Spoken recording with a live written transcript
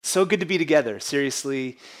So good to be together,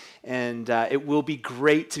 seriously. And it will be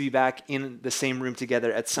great to be back in the same room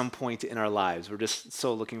together at some point in our lives. We're just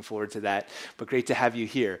so looking forward to that, but great to have you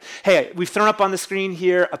here. Hey, we've thrown up on the screen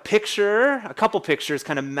here a couple pictures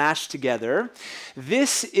kind of mashed together.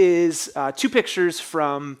 This is two pictures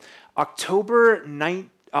from October 2019,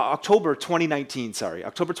 October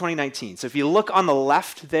 2019. So if you look on the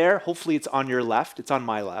left there, hopefully it's on your left, it's on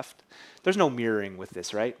my left. There's no mirroring with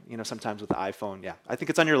this, right? You know, sometimes with the iPhone, yeah. I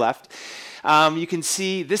think it's on your left. You can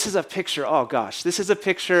see, this is a picture, this is a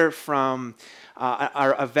picture from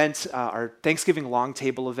our event, our Thanksgiving Long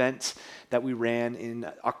Table event that we ran in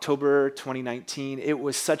October 2019. It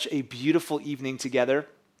was such a beautiful evening together.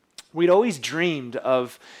 We'd always dreamed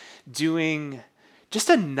of doing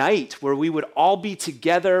just a night where we would all be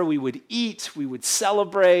together, we would eat, we would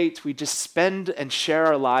celebrate, we'd just spend and share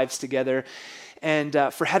our lives together. And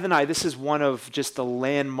for Heather and I, this is one of just the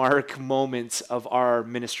landmark moments of our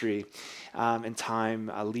ministry and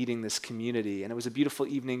time leading this community. And it was a beautiful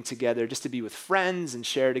evening together just to be with friends and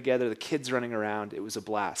share together, the kids running around. It was a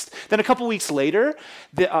blast. Then a couple weeks later,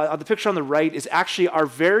 the picture on the right is actually our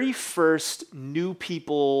very first new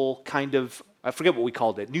people I forget what we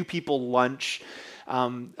called it, new people lunch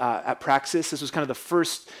at Praxis. This was kind of the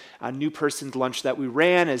first new person's lunch that we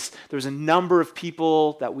ran, as there was a number of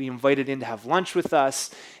people that we invited in to have lunch with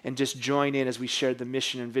us and just join in as we shared the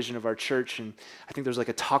mission and vision of our church. And I think there was like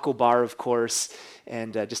a taco bar, of course,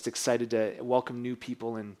 and just excited to welcome new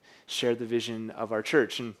people and share the vision of our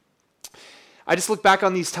church. And I just look back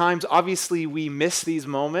on these times. Obviously, we miss these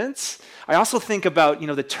moments. I also think about,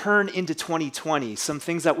 the turn into 2020. Some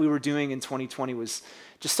things that we were doing in 2020 was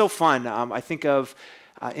just so fun. I think of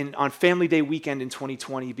on Family Day weekend in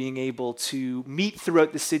 2020, being able to meet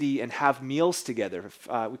throughout the city and have meals together.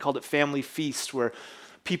 We called it Family Feast, where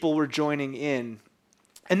people were joining in.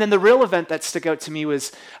 And then the real event that stuck out to me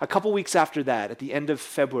was a couple weeks after that, at the end of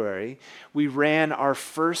February, we ran our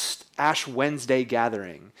first Ash Wednesday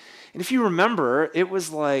gathering. And if you remember, it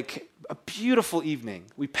was like a beautiful evening.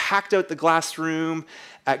 We packed out the glass room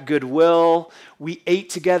at Goodwill. We ate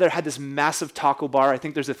together, had this massive taco bar. I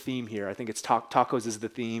think there's a theme here. I think it's tacos is the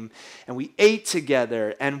theme. And we ate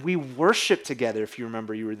together, and we worshiped together, if you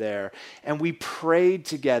remember, you were there. And we prayed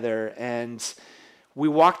together, and we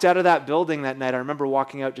walked out of that building that night. I remember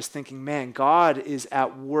walking out just thinking, man, God is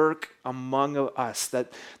at work among us.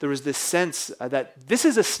 That there was this sense that this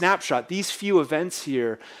is a snapshot, these few events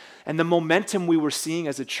here, and the momentum we were seeing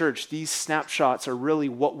as a church, these snapshots are really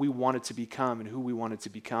what we wanted to become and who we wanted to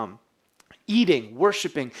become. Eating,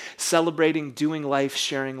 worshiping, celebrating, doing life,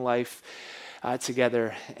 sharing life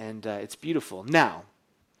together, and it's beautiful. Now,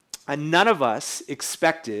 none of us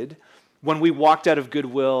expected when we walked out of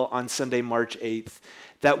Goodwill on Sunday, March 8th,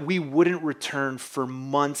 that we wouldn't return for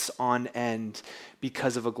months on end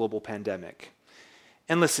because of a global pandemic.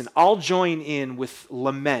 And listen, I'll join in with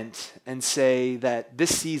lament and say that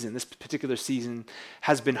this particular season,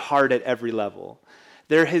 has been hard at every level.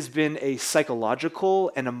 There has been a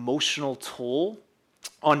psychological and emotional toll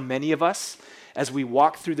on many of us as we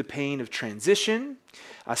walk through the pain of transition,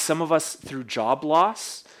 some of us through job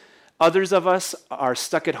loss. Others of us are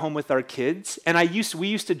stuck at home with our kids. And we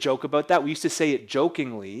used to joke about that. We used to say it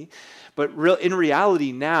jokingly. But in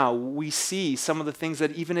reality now, we see some of the things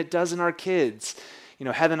that even it does in our kids.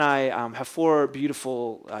 Heather and I have 4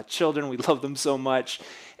 beautiful children. We love them so much.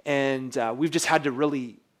 And we've just had to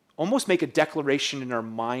really almost make a declaration in our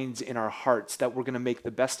minds, in our hearts, that we're going to make the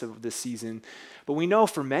best of this season. But we know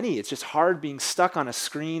for many, it's just hard being stuck on a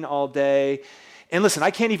screen all day. And listen,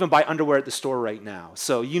 I can't even buy underwear at the store right now.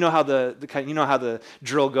 So you know how the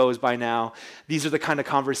drill goes by now. These are the kind of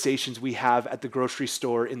conversations we have at the grocery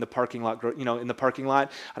store in the parking lot. In the parking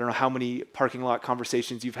lot. I don't know how many parking lot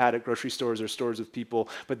conversations you've had at grocery stores or stores with people,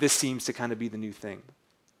 but this seems to kind of be the new thing.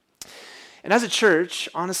 And as a church,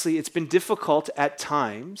 honestly, it's been difficult at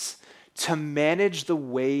times to manage the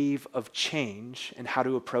wave of change and how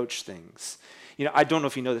to approach things. I don't know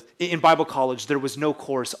if you know this. In Bible college, there was no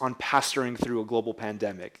course on pastoring through a global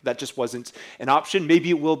pandemic. That just wasn't an option. Maybe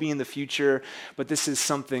it will be in the future, but this is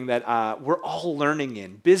something that we're all learning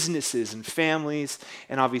in businesses and families,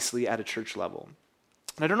 and obviously at a church level.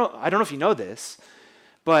 And I don't know if you know this,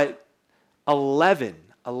 but 11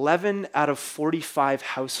 out of 45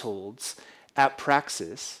 households at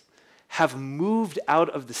Praxis have moved out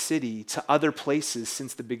of the city to other places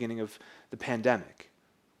since the beginning of the pandemic.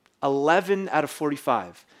 11 out of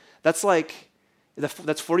 45. That's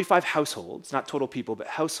 45 households, not total people, but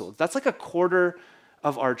households. That's like a quarter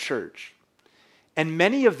of our church. And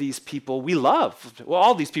many of these people we love. Well,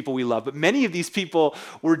 all these people we love, but many of these people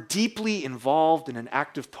were deeply involved in an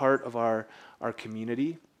active part of our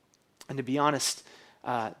community. And to be honest,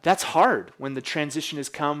 that's hard when the transition has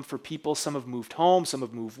come for people. Some have moved home, some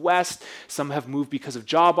have moved west, some have moved because of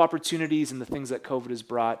job opportunities and the things that COVID has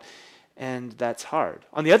brought, and that's hard.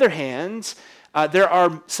 On the other hand, there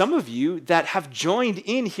are some of you that have joined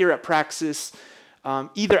in here at Praxis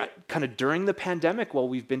either kind of during the pandemic while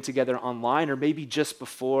we've been together online or maybe just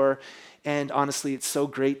before. And honestly, it's so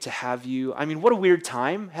great to have you. I mean, what a weird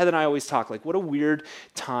time. Heather and I always talk like, what a weird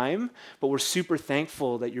time, but we're super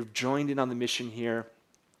thankful that you've joined in on the mission here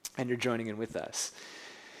and you're joining in with us.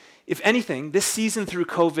 If anything, this season through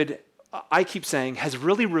COVID, I keep saying, has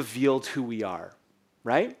really revealed who we are,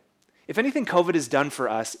 right? If anything COVID has done for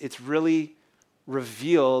us, it's really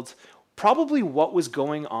revealed probably what was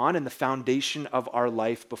going on in the foundation of our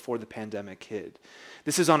life before the pandemic hit.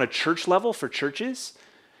 This is on a church level for churches.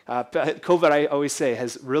 COVID, I always say,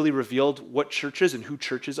 has really revealed what churches and who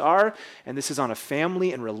churches are. And this is on a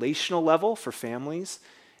family and relational level for families.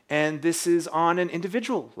 And this is on an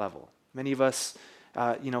individual level. Many of us,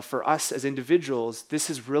 for us as individuals, this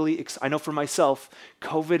is really, I know for myself,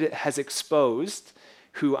 COVID has exposed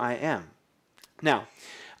who I am. Now,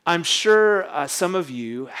 I'm sure some of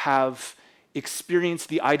you have experienced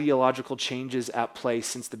the ideological changes at play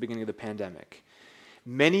since the beginning of the pandemic.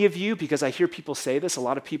 Many of you, because I hear people say this, a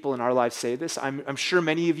lot of people in our lives say this, I'm sure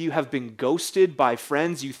many of you have been ghosted by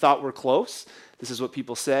friends you thought were close. This is what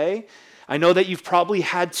people say. I know that you've probably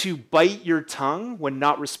had to bite your tongue when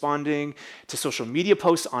not responding to social media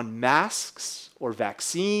posts on masks or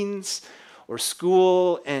vaccines or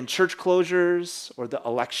school and church closures or the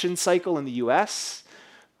election cycle in the US,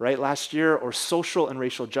 right, last year, or social and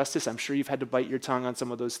racial justice. I'm sure you've had to bite your tongue on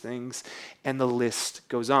some of those things, and the list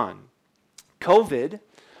goes on. COVID,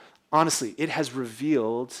 honestly, it has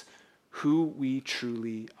revealed who we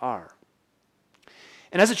truly are.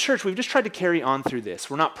 And as a church, we've just tried to carry on through this.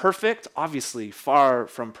 We're not perfect, obviously, far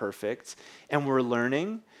from perfect, and we're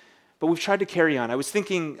learning, but we've tried to carry on. I was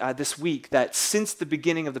thinking this week that since the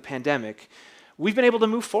beginning of the pandemic, we've been able to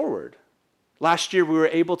move forward. Last year, we were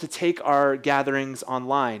able to take our gatherings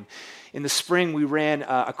online. In the spring, we ran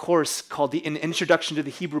a course called An Introduction to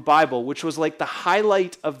the Hebrew Bible, which was like the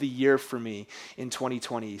highlight of the year for me in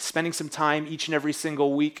 2020. Spending some time each and every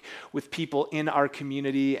single week with people in our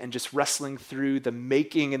community and just wrestling through the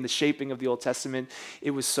making and the shaping of the Old Testament.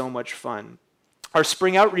 It was so much fun. Our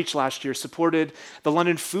spring outreach last year supported the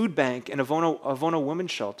London Food Bank and Avona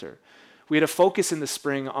Women's Shelter. We had a focus in the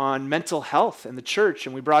spring on mental health in the church,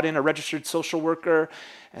 and we brought in a registered social worker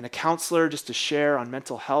and a counselor just to share on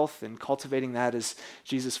mental health and cultivating that as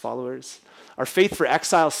Jesus followers. Our Faith for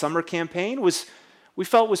Exile summer campaign we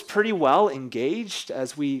felt was pretty well engaged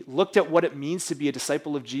as we looked at what it means to be a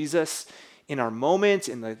disciple of Jesus in our moment,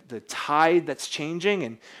 in the tide that's changing.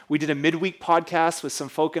 And we did a midweek podcast with some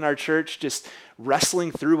folk in our church just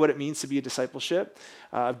wrestling through what it means to be a discipleship,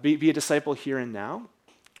 be a disciple here and now.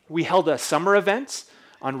 We held a summer event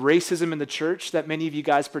on racism in the church that many of you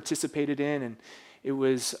guys participated in, and it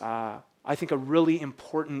was, I think, a really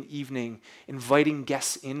important evening, inviting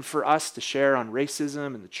guests in for us to share on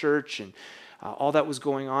racism in the church and all that was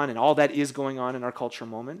going on and all that is going on in our cultural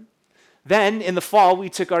moment. Then, in the fall, we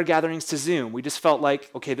took our gatherings to Zoom. We just felt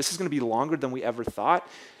like, okay, this is going to be longer than we ever thought.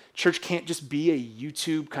 Church can't just be a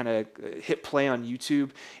YouTube kind of hit play on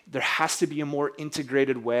YouTube. There has to be a more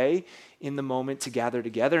integrated way in the moment to gather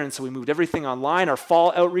together. And so we moved everything online. Our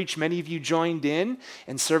fall outreach, many of you joined in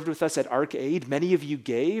and served with us at Arcade. Many of you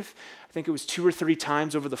gave. I think it was 2 or 3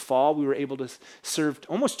 times over the fall. We were able to serve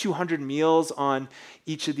almost 200 meals on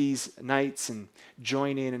each of these nights and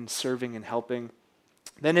join in and serving and helping.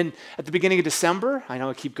 Then at the beginning of December, I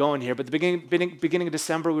know I keep going here, but the beginning of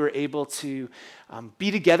December, we were able to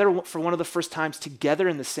be together for one of the first times together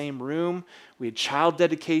in the same room. We had child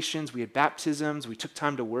dedications, we had baptisms, we took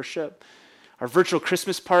time to worship. Our virtual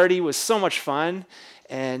Christmas party was so much fun,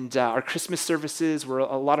 and our Christmas services were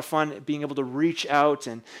a lot of fun, being able to reach out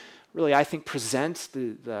and really, I think, present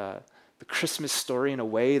the Christmas story in a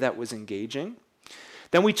way that was engaging.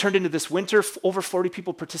 Then we turned into this winter. Over 40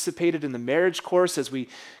 people participated in the marriage course as we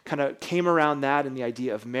kind of came around that and the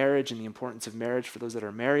idea of marriage and the importance of marriage for those that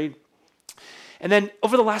are married. And then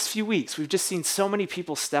over the last few weeks, we've just seen so many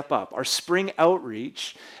people step up. Our spring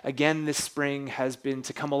outreach, again, this spring has been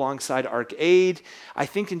to come alongside Arcade. I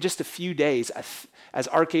think in just a few days, as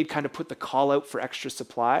Arcade kind of put the call out for extra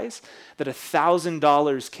supplies, that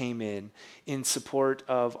 $1,000 came in support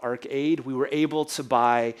of Arcade. We were able to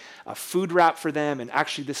buy a food wrap for them, and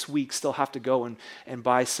actually this week still have to go and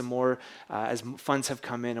buy some more as funds have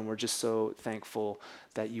come in, and we're just so thankful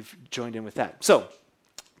that you've joined in with that. So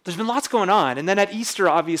there's been lots going on. And then at Easter,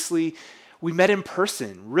 obviously, we met in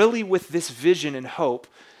person, really with this vision and hope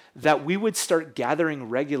that we would start gathering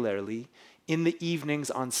regularly in the evenings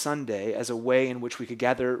on Sunday as a way in which we could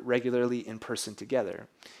gather regularly in person together.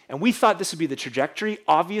 And we thought this would be the trajectory.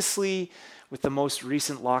 Obviously, with the most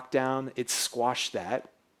recent lockdown, it squashed that.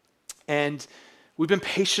 And we've been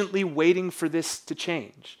patiently waiting for this to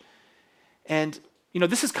change. And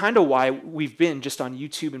this is kind of why we've been just on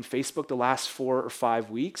YouTube and Facebook the last 4 or 5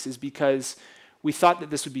 weeks, is because we thought that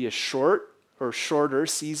this would be a shorter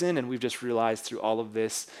season, and we've just realized through all of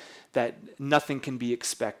this that nothing can be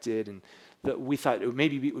expected, and that we thought it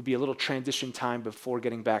would be a little transition time before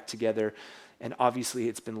getting back together, and obviously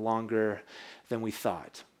it's been longer than we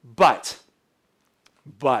thought. But,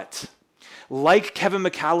 like Kevin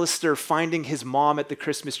McAllister finding his mom at the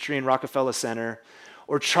Christmas tree in Rockefeller Center,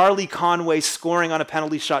 or Charlie Conway scoring on a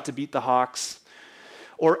penalty shot to beat the Hawks,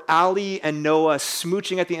 or Ali and Noah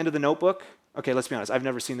smooching at the end of The Notebook. Okay, let's be honest, I've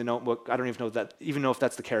never seen The Notebook. I don't even know if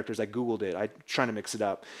that's the characters. I Googled it. I'm trying to mix it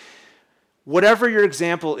up. Whatever your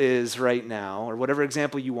example is right now, or whatever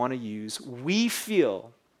example you want to use, we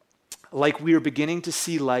feel like we are beginning to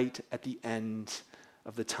see light at the end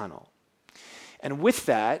of the tunnel. And with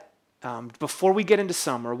that, before we get into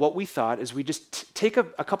summer, what we thought is we just take a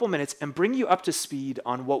couple minutes and bring you up to speed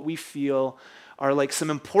on what we feel are like some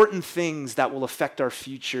important things that will affect our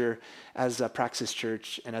future as Praxis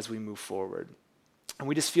Church and as we move forward. And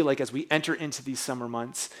we just feel like as we enter into these summer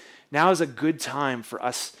months, now is a good time for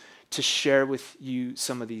us to share with you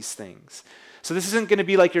some of these things. So this isn't going to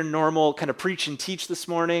be like your normal kind of preach and teach this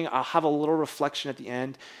morning. I'll have a little reflection at the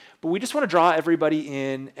end. But we just want to draw everybody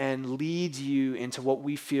in and lead you into what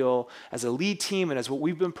we feel as a lead team and as what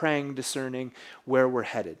we've been praying, discerning where we're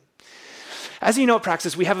headed. As you know at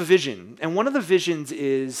Praxis, we have a vision. And one of the visions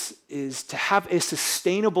is to have a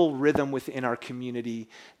sustainable rhythm within our community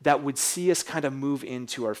that would see us kind of move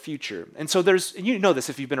into our future. And so you know this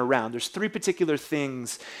if you've been around, there's 3 particular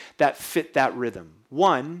things that fit that rhythm.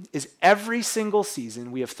 One is every single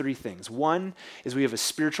season we have 3 things. One is we have a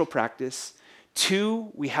spiritual practice.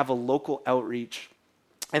 2, we have a local outreach.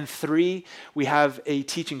 And 3, we have a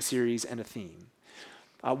teaching series and a theme.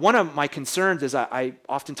 One of my concerns is I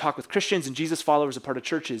often talk with Christians and Jesus followers, a part of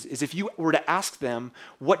churches, is if you were to ask them,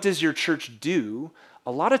 what does your church do?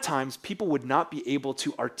 A lot of times people would not be able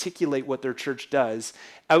to articulate what their church does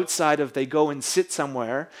outside of they go and sit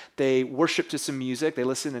somewhere, they worship to some music, they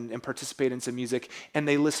listen and participate in some music, and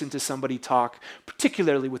they listen to somebody talk,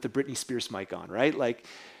 particularly with the Britney Spears mic on, right? Like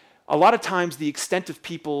a lot of times the extent of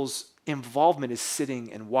people's involvement is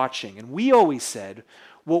sitting and watching. And we always said,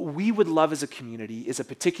 what we would love as a community is a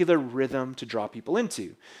particular rhythm to draw people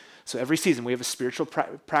into. So every season we have a spiritual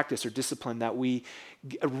practice or discipline that we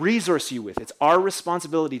resource you with. It's our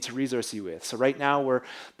responsibility to resource you with. So right now we're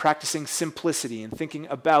practicing simplicity and thinking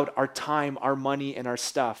about our time, our money, and our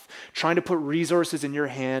stuff, trying to put resources in your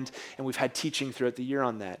hand, and we've had teaching throughout the year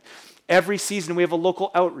on that. Every season we have a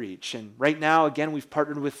local outreach, and right now, again, we've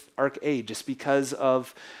partnered with ArcAid just because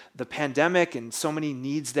of the pandemic and so many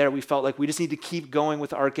needs there. We felt like we just need to keep going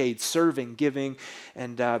with ArcAid, serving, giving,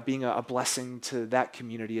 and being a blessing to that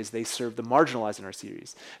community as they serve the marginalized in our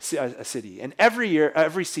city. And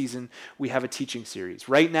every season, we have a teaching series.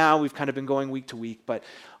 Right now, we've kind of been going week to week, but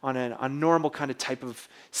on a normal kind of type of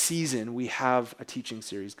season, we have a teaching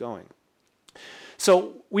series going.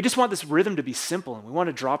 So we just want this rhythm to be simple, and we want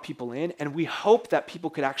to draw people in, and we hope that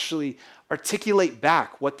people could actually articulate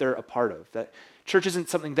back what they're a part of, that church isn't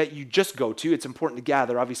something that you just go to. It's important to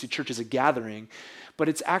gather. Obviously, church is a gathering, but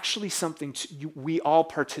it's actually something we all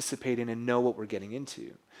participate in and know what we're getting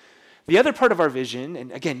into. The other part of our vision,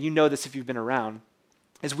 and again, you know this if you've been around,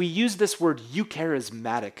 is we use this word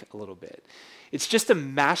eucharismatic a little bit. It's just a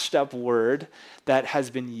mashed up word that has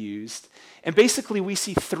been used. And basically, we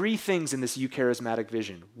see 3 things in this eucharismatic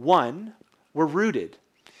vision. 1, we're rooted.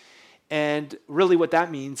 And really what that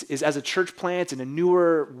means is as a church plant in a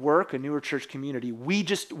newer church community, we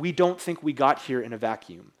don't think we got here in a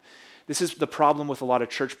vacuum. This is the problem with a lot of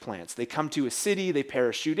church plants. They come to a city, they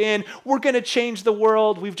parachute in, we're going to change the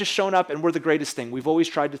world, we've just shown up and we're the greatest thing. We've always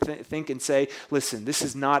tried to think and say, listen, this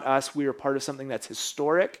is not us, we are part of something that's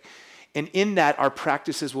historic. And in that, our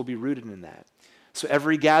practices will be rooted in that. So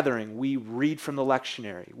every gathering, we read from the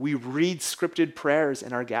lectionary. We read scripted prayers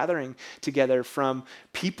in our gathering together from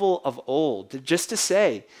people of old, just to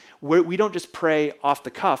say, we don't just pray off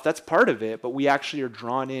the cuff, that's part of it, but we actually are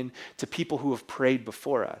drawn in to people who have prayed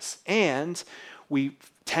before us. And we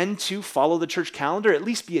tend to follow the church calendar, at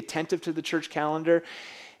least be attentive to the church calendar.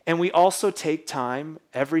 And we also take time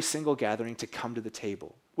every single gathering to come to the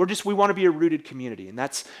table. We want to be a rooted community, and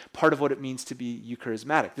that's part of what it means to be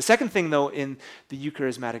eucharismatic. The second thing, though, in the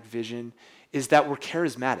eucharismatic vision is that we're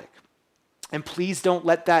charismatic. And please don't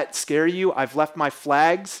let that scare you. I've left my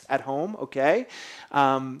flags at home, okay?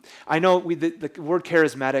 I know the word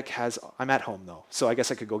charismatic I'm at home though, so I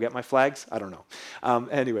guess I could go get my flags. I don't know.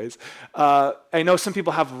 Anyways, I know some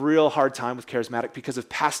people have real hard time with charismatic because of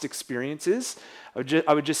past experiences.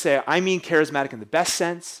 I would just say, I mean charismatic in the best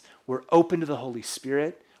sense. We're open to the Holy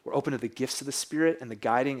Spirit. We're open to the gifts of the Spirit and the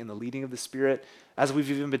guiding and the leading of the Spirit. As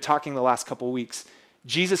we've even been talking the last couple of weeks,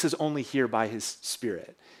 Jesus is only here by his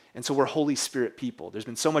Spirit. And so we're Holy Spirit people. There's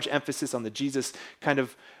been so much emphasis on the Jesus kind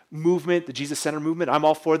of movement, the Jesus Center movement. I'm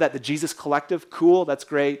all for that. The Jesus Collective, cool, that's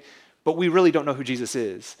great. But we really don't know who Jesus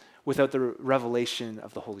is without the revelation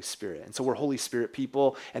of the Holy Spirit. And so we're Holy Spirit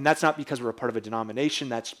people. And that's not because we're a part of a denomination.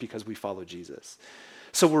 That's because we follow Jesus.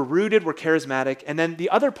 So we're rooted, we're charismatic. And then the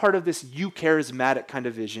other part of this charismatic kind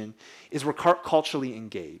of vision is we're culturally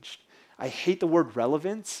engaged. I hate the word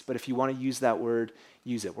relevance, but if you want to use that word,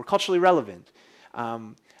 use it. We're culturally relevant.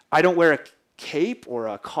 I don't wear a cape or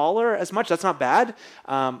a collar as much. That's not bad.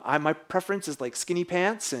 My preference is like skinny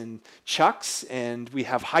pants and chucks, and we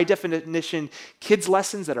have high definition kids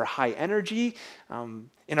lessons that are high energy.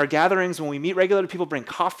 In our gatherings, when we meet regularly, people bring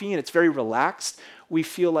coffee and it's very relaxed. We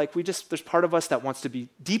feel like there's part of us that wants to be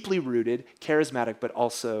deeply rooted, charismatic, but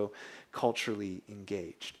also culturally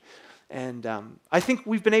engaged. And I think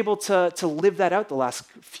we've been able to live that out the last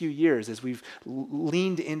few years as we've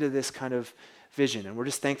leaned into this kind of vision, and we're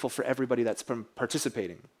just thankful for everybody that's been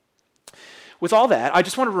participating. With all that, I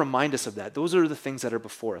just want to remind us of that. Those are the things that are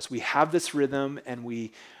before us. We have this rhythm, and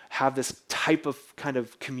we have this type of kind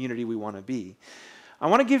of community we want to be. I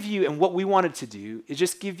want to give you, and what we wanted to do is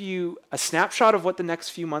just give you a snapshot of what the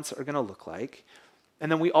next few months are going to look like. And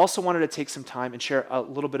then we also wanted to take some time and share a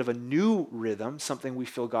little bit of a new rhythm, something we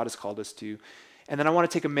feel God has called us to. And then I want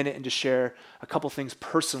to take a minute and just share a couple things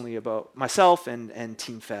personally about myself and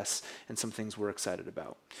Team Fest and some things we're excited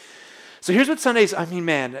about. So here's what Sundays,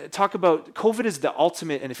 talk about, COVID is the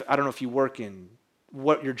ultimate, and I don't know if you work in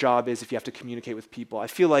what your job is, if you have to communicate with people. I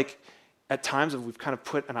feel like at times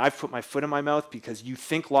I've put my foot in my mouth because you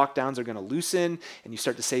think lockdowns are going to loosen and you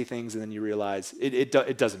start to say things and then you realize it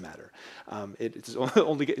doesn't matter.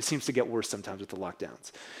 It seems to get worse sometimes with the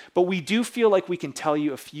lockdowns. But we do feel like we can tell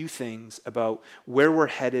you a few things about where we're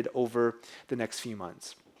headed over the next few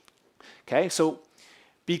months. Okay, so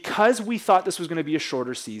because we thought this was going to be a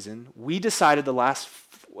shorter season, we decided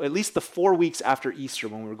at least the 4 weeks after Easter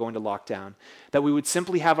when we were going to lockdown, that we would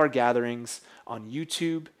simply have our gatherings on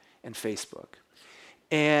YouTube and Facebook.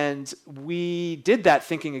 And we did that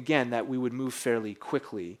thinking, again, that we would move fairly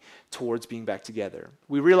quickly towards being back together.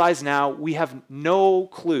 We realize now we have no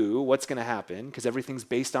clue what's going to happen because everything's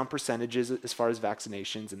based on percentages as far as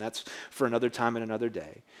vaccinations, and that's for another time and another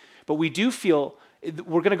day. But we do feel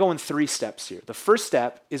we're going to go in 3 steps here. The first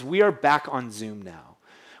step is we are back on Zoom now.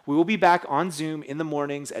 We will be back on Zoom in the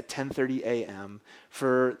mornings at 10:30 a.m.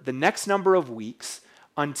 for the next number of weeks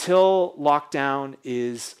until lockdown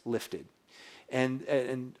is lifted,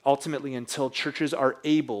 and ultimately until churches are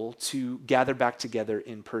able to gather back together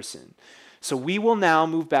in person. So we will now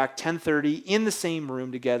move back 10:30 in the same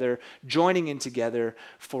room together, joining in together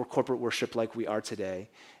for corporate worship like we are today,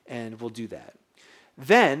 and we'll do that.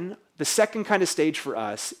 Then the second kind of stage for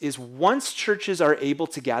us is once churches are able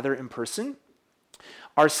to gather in person,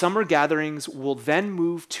 our summer gatherings will then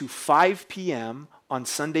move to 5 p.m. on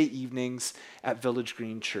Sunday evenings at Village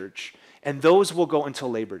Green Church, and those will go until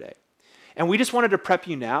Labor Day. And we just wanted to prep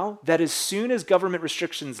you now that as soon as government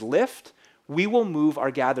restrictions lift, we will move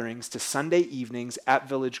our gatherings to Sunday evenings at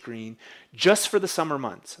Village Green just for the summer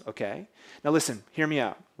months, okay? Now listen, hear me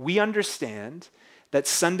out. We understand that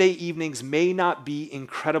Sunday evenings may not be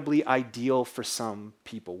incredibly ideal for some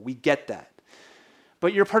people. We get that.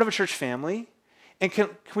 But you're part of a church family, and can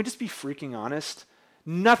we just be freaking honest?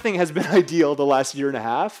 Nothing has been ideal the last year and a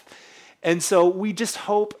half. And so we just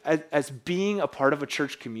hope as being a part of a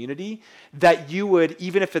church community that you would,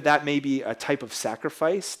 even if that may be a type of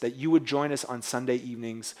sacrifice, that you would join us on Sunday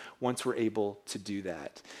evenings once we're able to do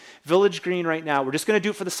that. Village Green right now, we're just going to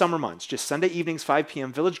do it for the summer months, just Sunday evenings, 5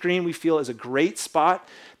 p.m. Village Green we feel is a great spot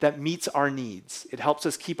that meets our needs. It helps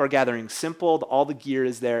us keep our gatherings simple. All the gear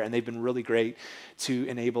is there, and they've been really great to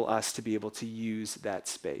enable us to be able to use that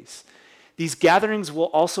space. These gatherings will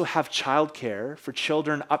also have childcare for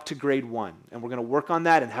children up to grade 1, and we're going to work on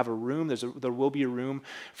that and have a room. There will be a room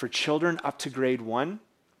for children up to grade 1,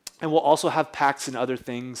 and we'll also have packs and other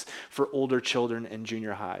things for older children and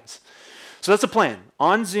junior highs. So that's the plan.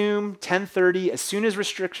 On Zoom, 10:30, as soon as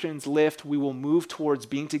restrictions lift, we will move towards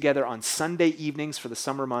being together on Sunday evenings for the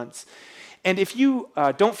summer months. And if you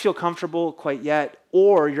don't feel comfortable quite yet,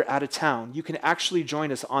 or you're out of town, you can actually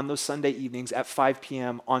join us on those Sunday evenings at 5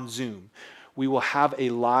 p.m. on Zoom. we will have a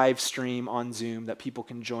live stream on Zoom that people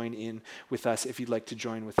can join in with us if you'd like to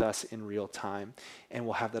join with us in real time, and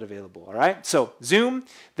we'll have that available, all right? So Zoom,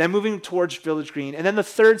 then moving towards Village Green, and then the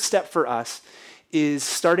third step for us is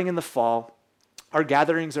starting in the fall, our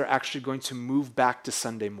gatherings are actually going to move back to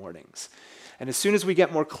Sunday mornings. And as soon as we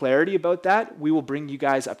get more clarity about that, we will bring you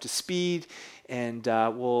guys up to speed, and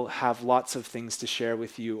we'll have lots of things to share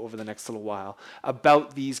with you over the next little while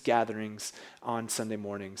about these gatherings on Sunday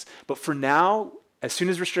mornings. But for now, as soon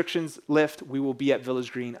as restrictions lift, we will be at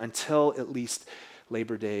Village Green until at least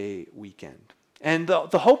Labor Day weekend. And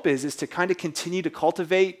the hope is to kind of continue to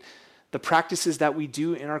cultivate the practices that we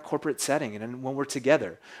do in our corporate setting and when we're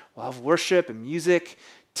together. We'll have worship and music,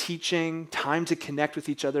 teaching, time to connect with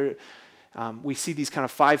each other. We see these kind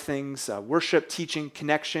of 5 things: worship, teaching,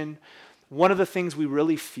 connection. One of the things we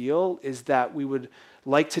really feel is that we would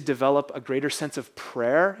like to develop a greater sense of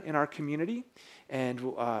prayer in our community, and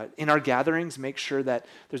in our gatherings, make sure that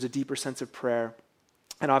there's a deeper sense of prayer.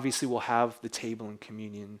 And obviously, we'll have the table and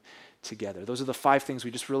communion together. Those are the 5 things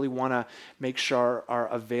we just really want to make sure are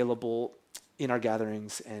available in our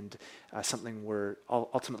gatherings, and something we're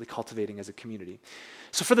ultimately cultivating as a community.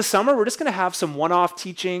 So for the summer, we're just going to have some one-off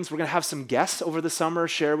teachings. We're going to have some guests over the summer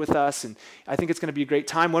share with us, and I think it's going to be a great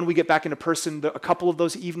time. When we get back into person, a couple of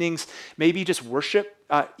those evenings, maybe just worship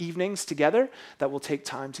evenings together that will take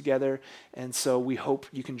time together. And so we hope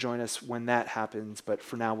you can join us when that happens, but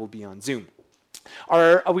for now, we'll be on Zoom.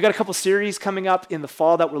 We got a couple series coming up in the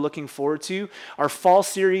fall that we're looking forward to. Our fall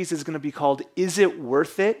series is going to be called Is It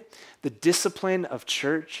Worth It? The Discipline of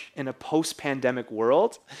Church in a Post-Pandemic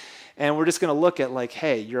World. And we're just going to look at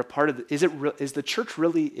hey, you're a part of is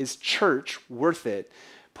church worth it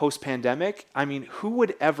post-pandemic? I mean, who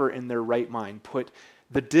would ever in their right mind put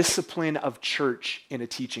the discipline of church in a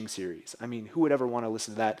teaching series? I mean, who would ever want to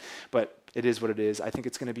listen to that? But it is what it is. I think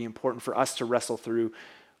it's going to be important for us to wrestle through,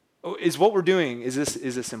 is what we're doing, is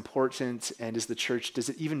this important, and is the church, does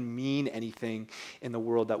it even mean anything in the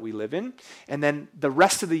world that we live in? And then the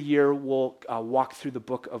rest of the year, we'll walk through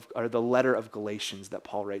the letter of Galatians that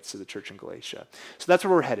Paul writes to the church in Galatia. So that's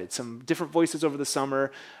where we're headed. Some different voices over the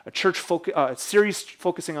summer, a series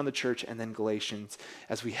focusing on the church, and then Galatians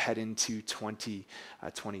as we head into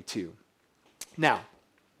 2022. Now,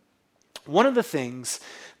 one of the things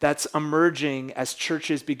that's emerging as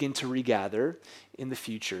churches begin to regather in the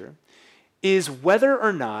future is whether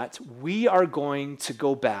or not we are going to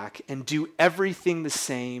go back and do everything the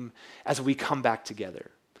same as we come back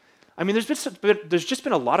together. I mean, there's just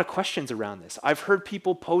been a lot of questions around this. I've heard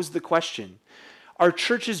people pose the question, are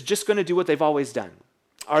churches just going to do what they've always done?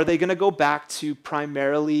 Are they going to go back to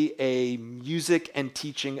primarily a music and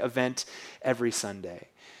teaching event every Sunday?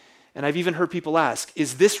 And I've even heard people ask,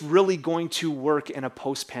 is this really going to work in a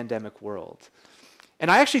post-pandemic world? And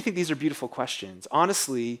I actually think these are beautiful questions.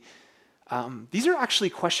 Honestly, these are actually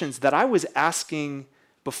questions that I was asking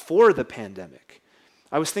before the pandemic.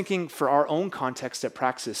 I was thinking for our own context at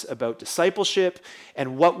Praxis about discipleship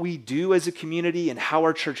and what we do as a community and how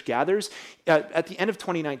our church gathers. At the end of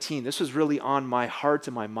 2019, this was really on my heart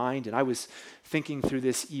and my mind, and I was thinking through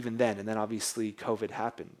this even then, and then obviously COVID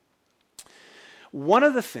happened. One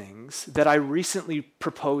of the things that I recently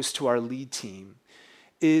proposed to our lead team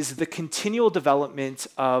is the continual development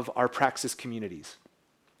of our Praxis communities.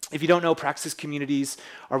 If you don't know, Praxis communities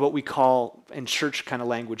are what we call, in church kind of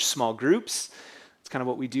language, small groups. It's kind of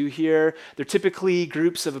what we do here. They're typically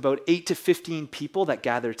groups of about 8 to 15 people that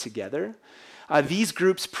gather together. These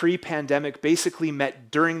groups pre-pandemic basically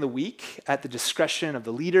met during the week at the discretion of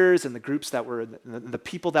the leaders and the groups that were, the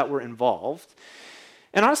people that were involved.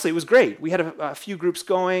 And honestly, it was great. We had a few groups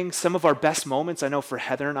going. Some of our best moments, I know for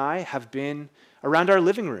Heather and I, have been around our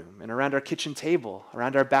living room and around our kitchen table,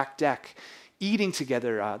 around our back deck, eating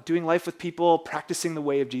together, doing life with people, practicing the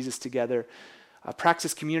way of Jesus together.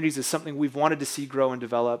 Praxis communities is something we've wanted to see grow and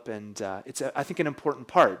develop, and it's, I think, an important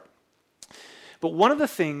part. But one of the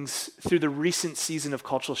things through the recent season of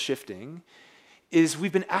cultural shifting is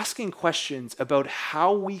we've been asking questions about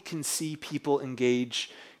how we can see people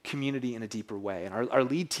engage community in a deeper way. And our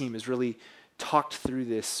lead team has really talked through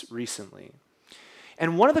this recently.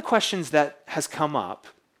 And one of the questions that has come up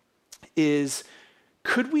is,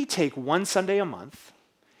 could we take one Sunday a month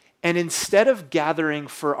and instead of gathering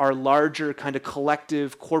for our larger kind of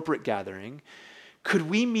collective corporate gathering, could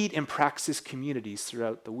we meet in Praxis communities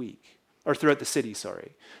throughout the week, or throughout the city,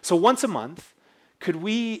 sorry. So once a month, could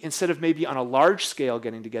we, instead of maybe on a large scale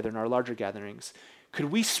getting together in our larger gatherings, could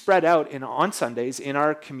we spread out on Sundays in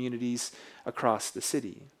our communities across the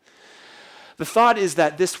city? The thought is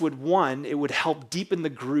that this would, it would help deepen the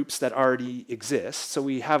groups that already exist. So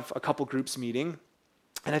we have a couple groups meeting.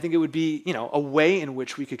 And I think it would be, a way in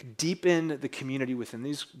which we could deepen the community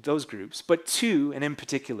within those groups. But two, and in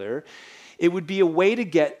particular, it would be a way to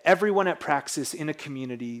get everyone at Praxis in a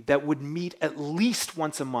community that would meet at least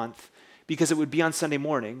once a month, because it would be on Sunday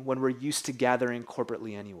morning when we're used to gathering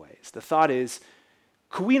corporately anyways. The thought is,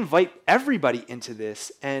 could we invite everybody into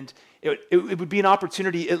this? And it would be an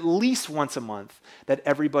opportunity at least once a month that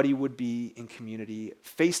everybody would be in community,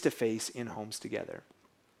 face-to-face, in homes together.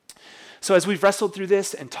 So as we've wrestled through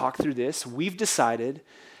this and talked through this, we've decided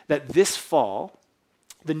that this fall,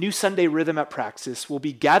 the new Sunday rhythm at Praxis will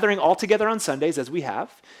be gathering all together on Sundays, as we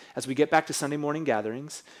get back to Sunday morning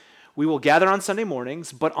gatherings. We will gather on Sunday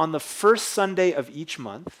mornings, but on the first Sunday of each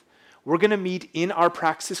month, we're going to meet in our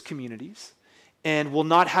Praxis communities, and we'll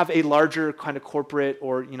not have a larger kind of corporate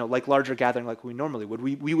or like larger gathering like we normally would.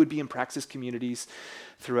 We would be in Praxis communities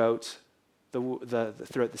throughout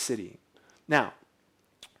throughout the city. Now,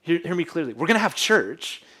 hear me clearly. We're going to have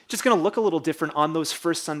church. It's just going to look a little different on those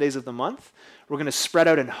first Sundays of the month. We're going to spread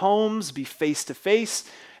out in homes, be face-to-face,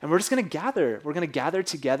 and we're just going to gather. We're going to gather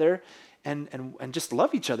together and just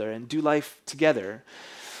love each other and do life together.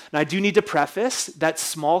 Now, I do need to preface that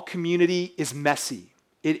small community is messy.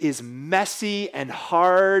 It is messy and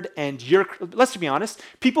hard, and let's be honest,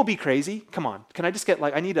 people be crazy. Come on, can I just get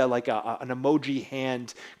I need an emoji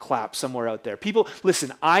hand clap somewhere out there. People,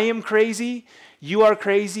 listen, I am crazy, you are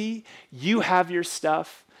crazy, you have your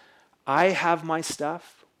stuff, I have my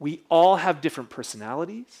stuff. We all have different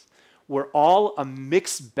personalities. We're all a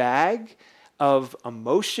mixed bag of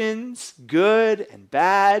emotions, good and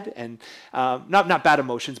bad, and not bad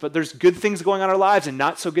emotions, but there's good things going on in our lives and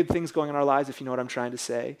not so good things going on in our lives, if you know what I'm trying to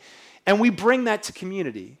say. And we bring that to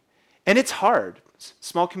community. And it's hard.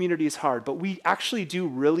 Small community is hard, but we actually do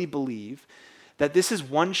really believe that this is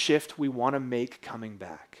one shift we want to make coming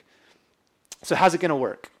back. So how's it going to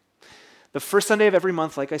work? The first Sunday of every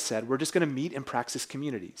month, like I said, we're just going to meet in Praxis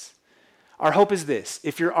communities. Our hope is this: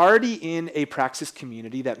 if you're already in a Praxis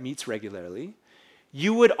community that meets regularly,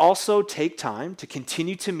 you would also take time to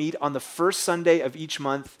continue to meet on the first Sunday of each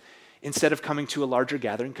month instead of coming to a larger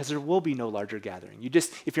gathering, because there will be no larger gathering.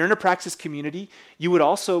 If you're in a Praxis community, you would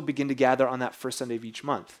also begin to gather on that first Sunday of each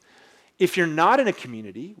month. If you're not in a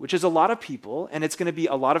community, which is a lot of people, and it's going to be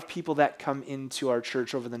a lot of people that come into our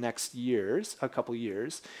church over the next a couple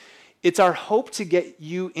years, it's our hope to get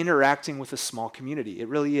you interacting with a small community. It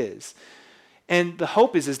really is. And the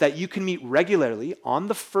hope is that you can meet regularly on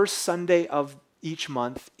the first Sunday of each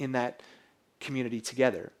month in that community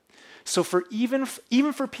together. So for even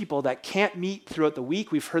for people that can't meet throughout the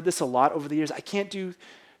week, we've heard this a lot over the years, I can't do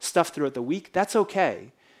stuff throughout the week, that's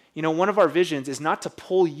okay. One of our visions is not to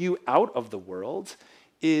pull you out of the world,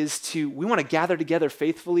 we want to gather together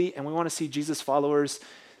faithfully, and we want to see Jesus followers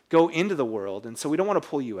go into the world. And so we don't want to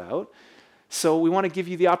pull you out. So we want to give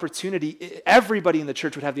you the opportunity, everybody in the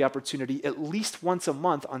church would have the opportunity at least once a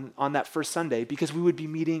month on that first Sunday, because we would be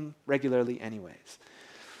meeting regularly anyways.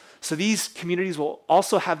 So these communities will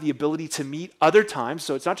also have the ability to meet other times.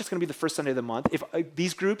 So it's not just going to be the first Sunday of the month. If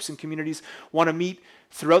these groups and communities want to meet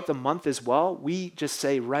throughout the month as well, we just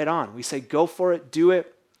say right on. We say go for it, do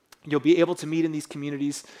it. You'll be able to meet in these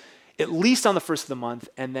communities at least on the first of the month,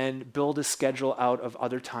 and then build a schedule out of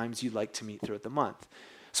other times you'd like to meet throughout the month.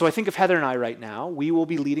 So I think of Heather and I right now. We will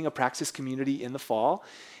be leading a Praxis community in the fall,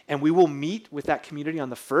 and we will meet with that community on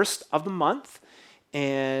the first of the month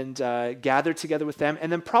and gather together with them. And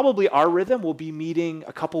then probably our rhythm will be meeting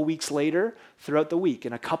a couple weeks later throughout the week.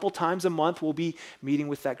 And a couple times a month, we'll be meeting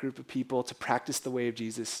with that group of people to practice the way of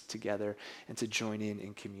Jesus together and to join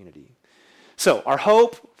in community. So our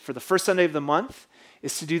hope for the first Sunday of the month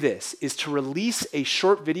is to do this, is to release a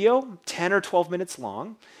short video, 10 or 12 minutes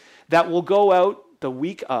long, that will go out the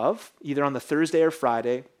week of, either on the Thursday or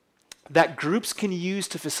Friday, that groups can use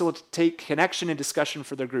to facilitate connection and discussion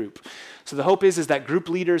for their group. So the hope is that group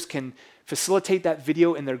leaders can facilitate that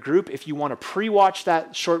video in their group. If you want to pre-watch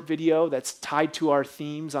that short video that's tied to our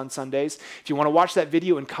themes on Sundays, if you want to watch that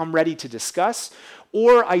video and come ready to discuss,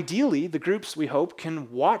 or ideally, the groups, we hope,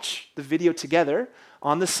 can watch the video together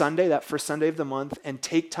on the Sunday, that first Sunday of the month, and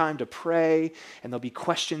take time to pray, and there'll be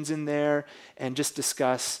questions in there, and just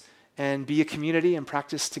discuss and be a community and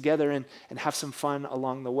practice together and have some fun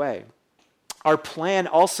along the way. Our plan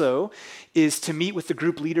also is to meet with the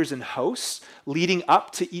group leaders and hosts leading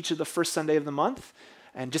up to each of the first Sunday of the month,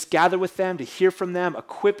 and just gather with them to hear from them,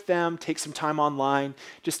 equip them, take some time online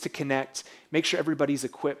just to connect, make sure everybody's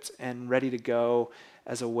equipped and ready to go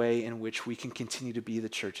as a way in which we can continue to be the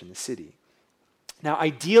church in the city. Now,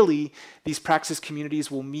 ideally, these Praxis communities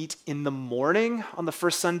will meet in the morning on the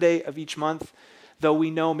first Sunday of each month. though we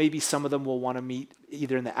know maybe some of them will want to meet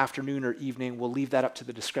either in the afternoon or evening. We'll leave that up to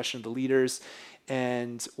the discretion of the leaders.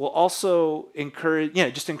 And we'll also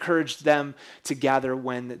encourage them to gather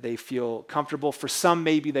when they feel comfortable. For some,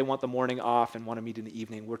 maybe they want the morning off and want to meet in the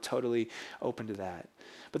evening. We're totally open to that.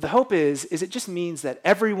 But the hope is it just means that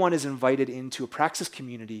everyone is invited into a Praxis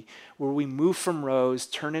community where we move from rows,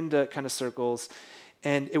 turn into kind of circles,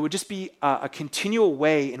 and it would just be a continual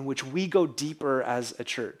way in which we go deeper as a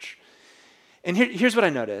church. And here's what I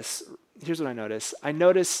notice. I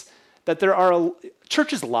notice that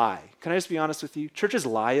churches lie. Can I just be honest with you? Churches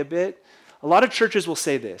lie a bit. A lot of churches will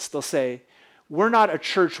say this. They'll say, we're not a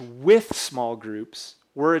church with small groups.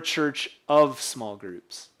 We're a church of small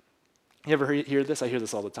groups. You ever hear this? I hear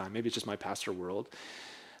this all the time. Maybe it's just my pastor world.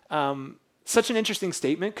 Such an interesting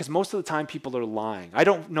statement because most of the time people are lying. I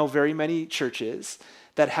don't know very many churches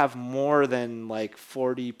that have more than like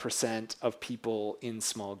 40% of people in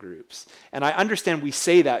small groups. And I understand we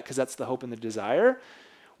say that because that's the hope and the desire.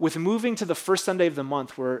 With moving to the first Sunday of the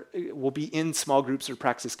month where we'll be in small groups or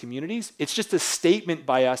Praxis communities, it's just a statement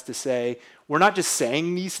by us to say, we're not just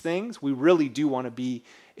saying these things, we really do want to be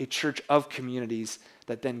a church of communities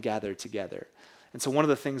that then gather together. And so one of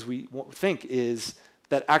the things we think is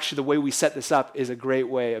that actually the way we set this up is a great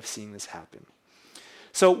way of seeing this happen.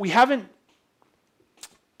 So we haven't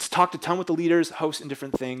talked a ton with the leaders, hosts, and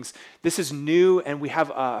different things. This is new, and we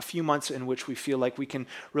have a few months in which we feel like we can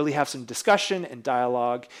really have some discussion and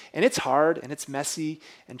dialogue. And it's hard, and it's messy,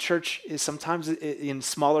 and church is sometimes in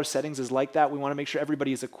smaller settings is like that. We want to make sure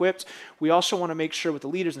everybody is equipped. We also want to make sure with the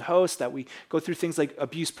leaders and hosts that we go through things like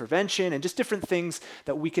abuse prevention and just different things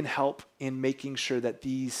that we can help in making sure that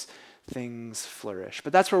these things flourish.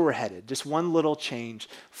 But that's where we're headed. Just one little change.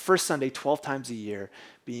 First Sunday, 12 times a year,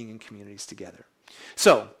 being in communities together.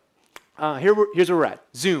 So here's where we're at.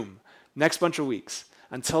 Zoom, next bunch of weeks.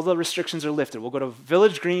 Until the restrictions are lifted. We'll go to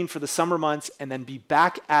Village Green for the summer months and then be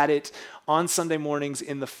back at it on Sunday mornings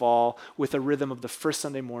in the fall with a rhythm of the first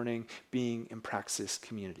Sunday morning being in Praxis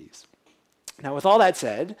communities. Now, with all that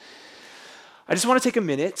said, I just want to take a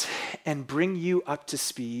minute and bring you up to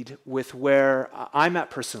speed with where I'm at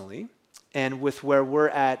personally and with where we're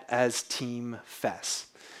at as Team FES.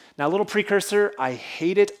 Now, a little precursor, I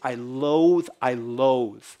hate it, I loathe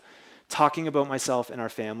talking about myself and our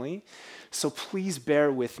family. So please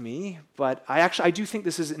bear with me, but I do think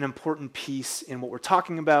this is an important piece in what we're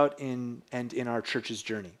talking about and in our church's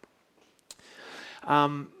journey.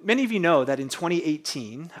 Many of you know that in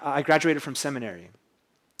 2018, I graduated from seminary.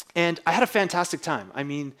 And I had a fantastic time. I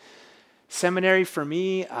mean, seminary for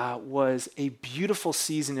me was a beautiful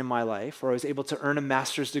season in my life where I was able to earn a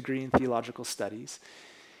master's degree in theological studies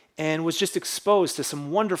and was just exposed to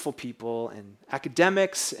some wonderful people and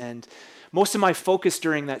academics. And most of my focus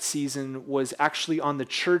during that season was actually on the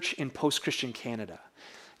church in post-Christian Canada.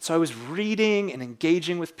 So I was reading and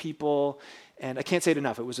engaging with people, and I can't say it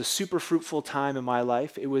enough. It was a super fruitful time in my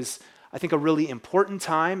life. It was, I think, a really important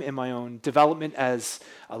time in my own development as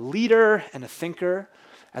a leader and a thinker,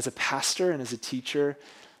 as a pastor and as a teacher.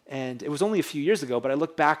 And it was only a few years ago, but I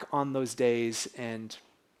look back on those days and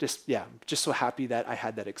just so happy that I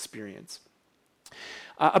had that experience.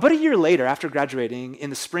 About a year later, after graduating, in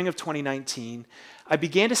the spring of 2019, I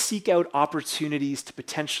began to seek out opportunities to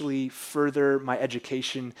potentially further my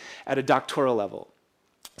education at a doctoral level.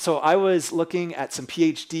 So I was looking at some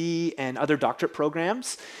PhD and other doctorate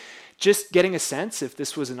programs, just getting a sense if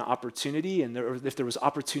this was an opportunity and if there was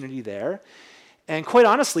opportunity there. And quite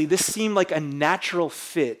honestly, this seemed like a natural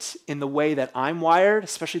fit in the way that I'm wired,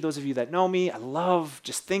 especially those of you that know me. I love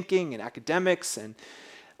just thinking and academics. And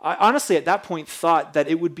I honestly, at that point, thought that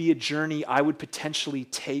it would be a journey I would potentially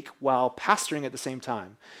take while pastoring at the same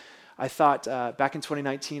time. I thought back in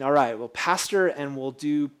 2019, all right, we'll pastor and we'll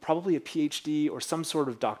do probably a PhD or some sort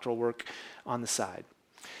of doctoral work on the side.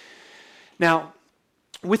 Now,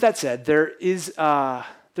 with that said, there's a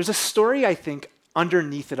story, I think,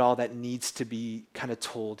 underneath it all that needs to be kind of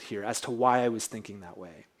told here as to why I was thinking that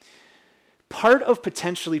way. Part of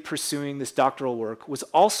potentially pursuing this doctoral work was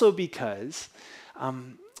also because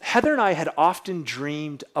Heather and I had often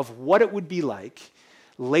dreamed of what it would be like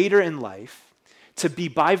later in life to be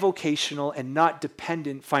bivocational and not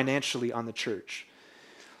dependent financially on the church.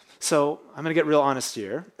 So I'm going to get real honest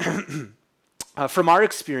here. From our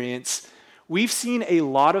experience, we've seen a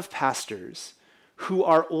lot of pastors who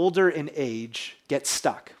are older in age get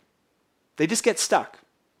stuck. They just get stuck.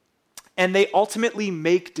 And they ultimately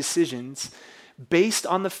make decisions based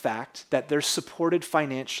on the fact that they're supported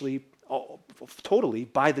financially totally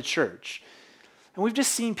by the church. And we've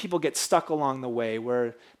just seen people get stuck along the way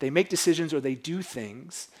where they make decisions or they do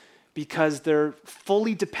things because they're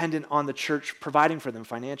fully dependent on the church providing for them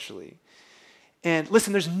financially. And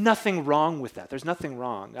listen, there's nothing wrong with that. There's nothing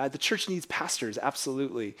wrong. The church needs pastors,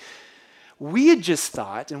 absolutely. We had just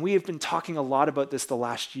thought, and we have been talking a lot about this the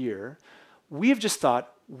last year, we have just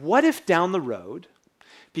thought, what if down the road,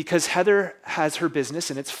 because Heather has her business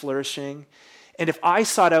and it's flourishing, and if I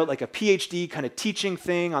sought out like a PhD kind of teaching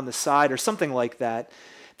thing on the side or something like that,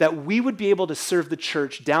 that we would be able to serve the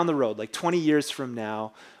church down the road, like 20 years from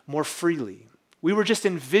now, more freely. We were just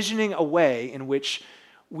envisioning a way in which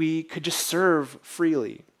we could just serve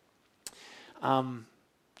freely.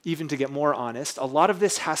 Even to get more honest, a lot of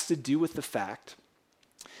this has to do with the fact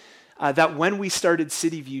that when we started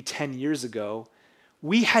City View 10 years ago,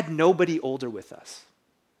 we had nobody older with us.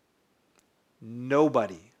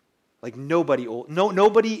 Nobody. Like nobody old.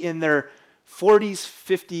 Nobody in their 40s,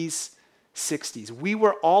 50s, 60s. We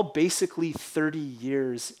were all basically 30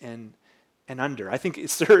 years and under. I think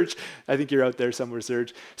Serge, I think you're out there somewhere,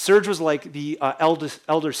 Serge. Serge was like the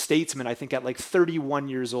elder statesman, I think at like 31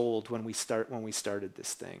 years old when we started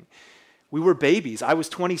this thing. We were babies. I was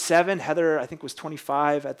 27, Heather I think was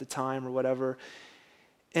 25 at the time or whatever.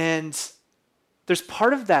 And there's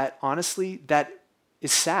part of that, honestly, that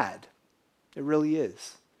is sad. It really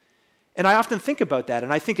is. And I often think about that,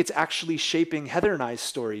 and I think it's actually shaping Heather and I's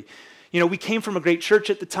story. You know, we came from a great church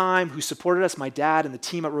at the time who supported us. My dad and the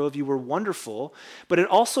team at Royal View were wonderful, but it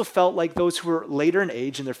also felt like those who were later in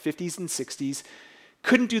age, in their 50s and 60s,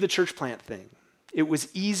 couldn't do the church plant thing. It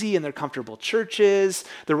was easy in their comfortable churches.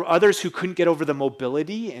 There were others who couldn't get over the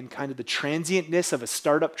mobility and kind of the transientness of a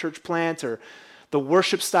startup church plant, or the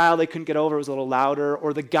worship style they couldn't get over, it was a little louder,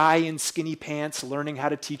 or the guy in skinny pants learning how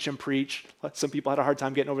to teach and preach. Some people had a hard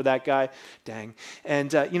time getting over that guy. Dang.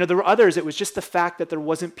 And there were others, it was just the fact that there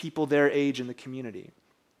wasn't people their age in the community.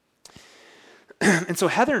 And so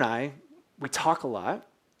Heather and I, we talk a lot,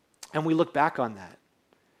 and we look back on that.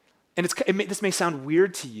 And this may sound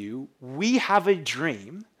weird to you. We have a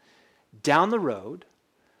dream down the road,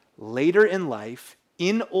 later in life,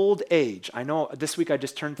 in old age. I know this week I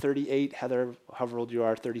just turned 38, Heather, however old you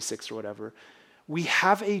are, 36 or whatever. We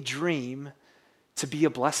have a dream to be a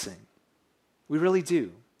blessing. We really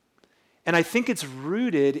do. And I think it's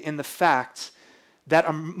rooted in the fact that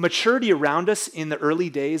a maturity around us in the early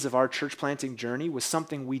days of our church planting journey was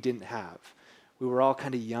something we didn't have. We were all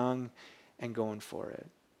kind of young and going for it.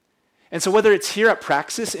 And so whether it's here at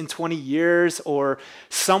Praxis in 20 years or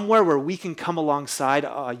somewhere where we can come alongside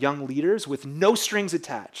young leaders with no strings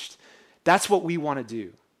attached, that's what we want to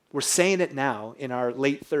do. We're saying it now in our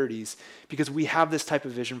late 30s because we have this type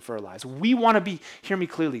of vision for our lives. We want to be, hear me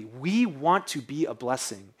clearly, we want to be a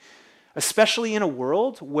blessing, especially in a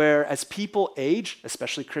world where as people age,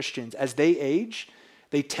 especially Christians, as they age,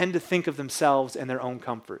 they tend to think of themselves and their own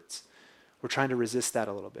comforts. We're trying to resist that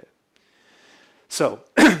a little bit. So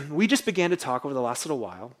we just began to talk over the last little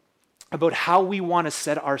while about how we want to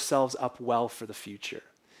set ourselves up well for the future.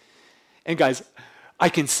 And guys, I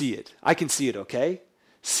can see it. I can see it, okay?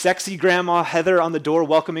 Sexy Grandma Heather on the door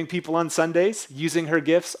welcoming people on Sundays, using her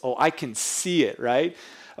gifts. Oh, I can see it, right?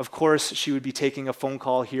 Of course, she would be taking a phone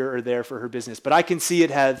call here or there for her business, but I can see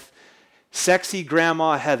it, Heath. Sexy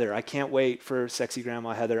Grandma Heather. I can't wait for Sexy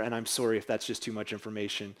Grandma Heather, and I'm sorry if that's just too much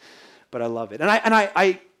information, but I love it. And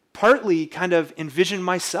I partly kind of envision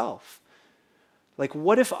myself. Like,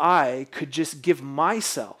 what if I could just give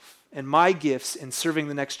myself and my gifts in serving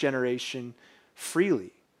the next generation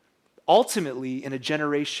freely? Ultimately, in a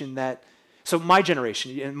generation that, so my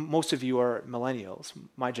generation, and most of you are millennials,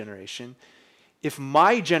 my generation, if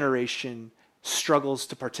my generation struggles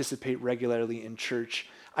to participate regularly in church,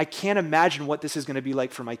 I can't imagine what this is going to be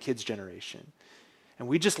like for my kids' generation. And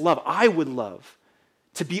I would love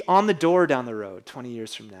to be on the door down the road 20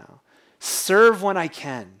 years from now. Serve when I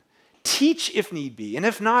can. Teach if need be. And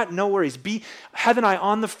if not, no worries. Be Heather and I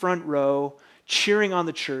on the front row, cheering on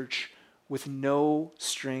the church with no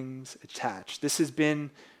strings attached. This has been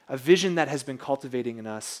a vision that has been cultivating in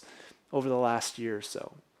us over the last year or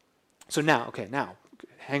so. So now,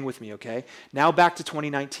 hang with me, okay? Now back to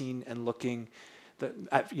 2019 and looking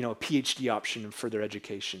at a PhD option in further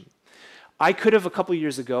education. I could have a couple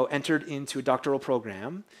years ago entered into a doctoral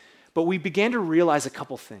program, but we began to realize a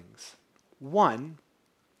couple things. One,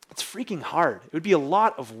 it's freaking hard. It would be a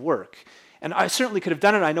lot of work. And I certainly could have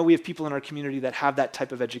done it. I know we have people in our community that have that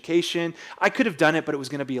type of education. I could have done it, but it was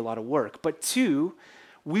going to be a lot of work. But two,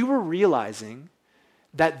 we were realizing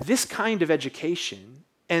that this kind of education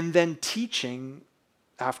and then teaching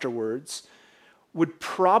afterwards would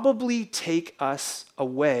probably take us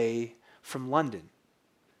away from London.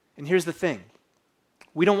 And here's the thing.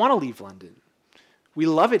 We don't want to leave London. We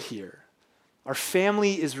love it here. Our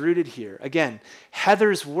family is rooted here. Again,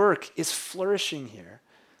 Heather's work is flourishing here.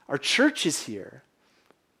 Our church is here.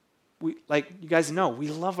 Like you guys know, we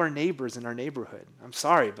love our neighbors in our neighborhood. I'm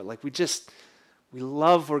sorry, but we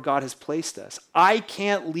love where God has placed us. I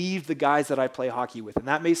can't leave the guys that I play hockey with, and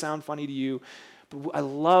that may sound funny to you, but I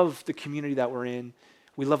love the community that we're in.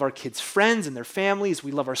 We love our kids' friends and their families.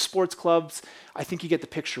 We love our sports clubs. I think you get the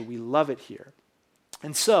picture. We love it here.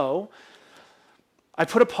 And so I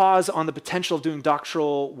put a pause on the potential of doing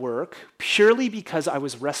doctoral work purely because I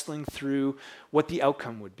was wrestling through what the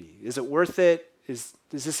outcome would be. Is it worth it? Is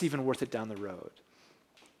this even worth it down the road?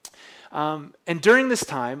 And during this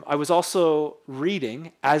time, I was also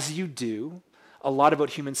reading, as you do, a lot about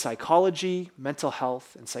human psychology, mental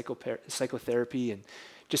health, and psychotherapy, and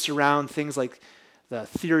just around things like the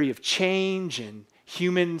theory of change and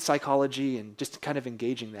human psychology, and just kind of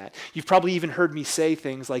engaging that. You've probably even heard me say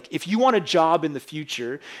things like, if you want a job in the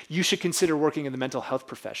future, you should consider working in the mental health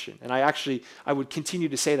profession. And I would continue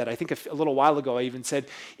to say that. I think a little while ago I even said,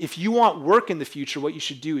 if you want work in the future, what you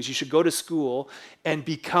should do is you should go to school and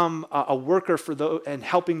become a worker for those and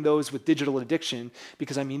helping those with digital addiction,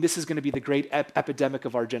 because this is going to be the great epidemic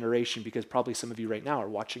of our generation, because probably some of you right now are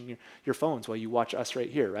watching your phones while you watch us right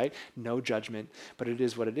here, right? No judgment, but it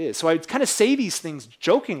is what it is. So I would kind of say these things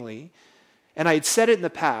jokingly, and I had said it in the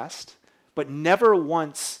past, but never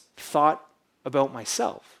once thought about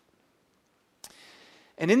myself.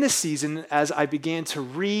 And in this season, as I began to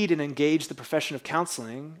read and engage the profession of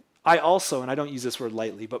counseling, I also, and I don't use this word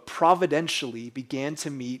lightly, but providentially began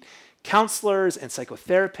to meet counselors and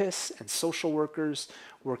psychotherapists and social workers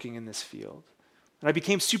working in this field. And I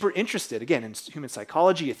became super interested, again, in human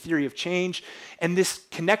psychology, a theory of change, and this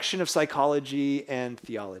connection of psychology and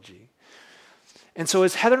theology. And so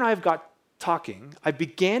as Heather and I got talking, I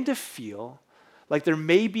began to feel like there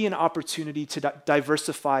may be an opportunity to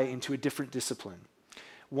diversify into a different discipline,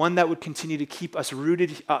 one that would continue to keep us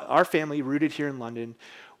rooted, our family rooted here in London,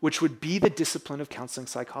 which would be the discipline of counseling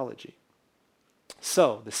psychology.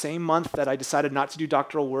 So the same month that I decided not to do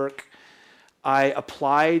doctoral work, I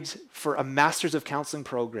applied for a Master's of Counseling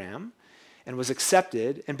program and was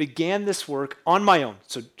accepted and began this work on my own.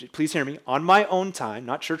 So please hear me, on my own time,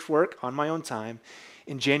 not church work, on my own time,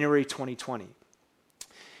 in January 2020.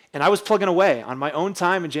 And I was plugging away on my own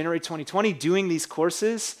time in January 2020 doing these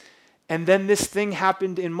courses, and then this thing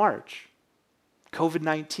happened in March,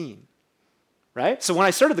 COVID-19. Right? So when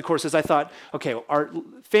I started the courses, I thought, okay, our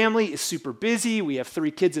family is super busy. We have 3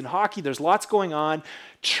 kids in hockey. There's lots going on.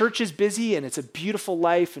 Church is busy, and it's a beautiful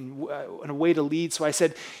life and a way to lead. So I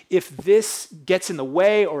said, if this gets in the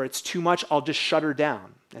way or it's too much, I'll just shut her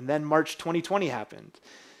down. And then March 2020 happened.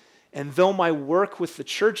 And though my work with the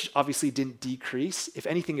church obviously didn't decrease, if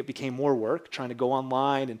anything, it became more work, trying to go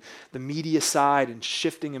online and the media side and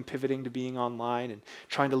shifting and pivoting to being online and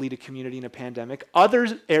trying to lead a community in a pandemic.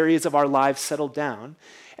 Other areas of our lives settled down,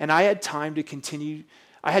 and I had time to continue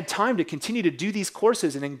to do these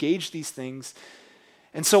courses and engage these things.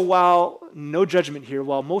 And so while, no judgment here,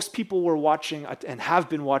 while most people were watching and have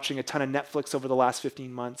been watching a ton of Netflix over the last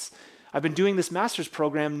 15 months, I've been doing this master's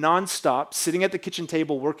program nonstop, sitting at the kitchen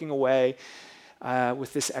table, working away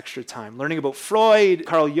with this extra time, learning about Freud,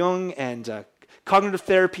 Carl Jung, and cognitive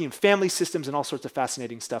therapy and family systems and all sorts of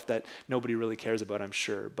fascinating stuff that nobody really cares about, I'm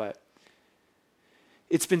sure. But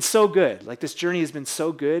it's been so good. Like, this journey has been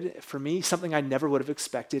so good for me, something I never would have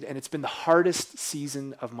expected, and it's been the hardest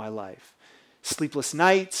season of my life. Sleepless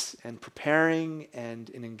nights and preparing and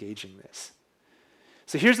in engaging this.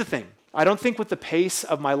 So here's the thing. I don't think with the pace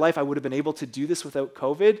of my life I would have been able to do this without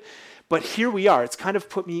COVID, but here we are. It's kind of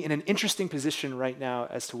put me in an interesting position right now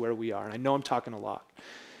as to where we are, and I know I'm talking a lot.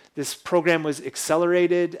 This program was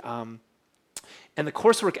accelerated, and the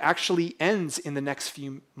coursework actually ends in the next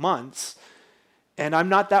few months, and I'm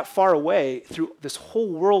not that far away through this whole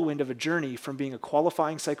whirlwind of a journey from being a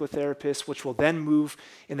qualifying psychotherapist, which will then move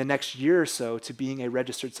in the next year or so to being a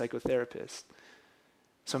registered psychotherapist.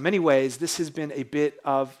 So in many ways, this has been a bit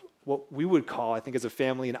of what we would call, I think as a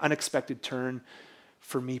family, an unexpected turn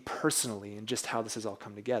for me personally and just how this has all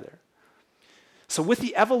come together. So with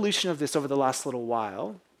the evolution of this over the last little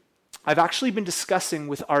while, I've actually been discussing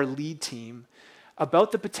with our lead team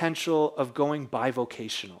about the potential of going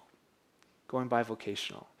bivocational.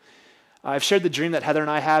 I've shared the dream that Heather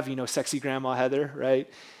and I have, sexy grandma Heather, right?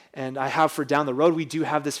 And I have for down the road. We do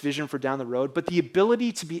have this vision for down the road, but the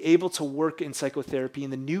ability to be able to work in psychotherapy in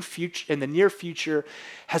the near future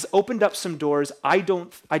has opened up some doors I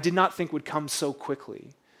did not think would come so quickly.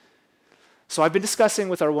 So I've been discussing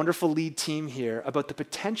with our wonderful lead team here about the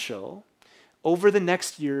potential over the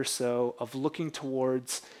next year or so of looking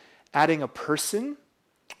towards adding a person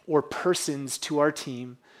or persons to our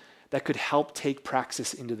team that could help take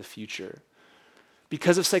Praxis into the future.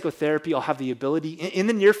 Because of psychotherapy, I'll have the ability in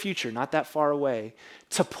the near future, not that far away,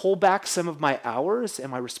 to pull back some of my hours and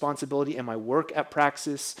my responsibility and my work at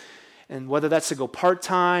Praxis, and whether that's to go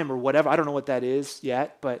part-time or whatever, I don't know what that is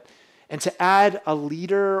yet, and to add a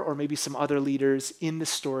leader or maybe some other leaders in the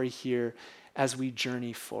story here as we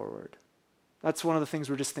journey forward. That's one of the things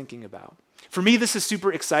we're just thinking about. For me, this is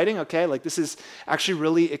super exciting, okay? Like, this is actually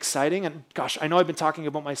really exciting. And gosh, I know I've been talking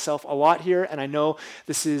about myself a lot here, and I know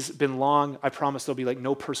this has been long. I promise there'll be like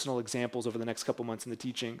no personal examples over the next couple months in the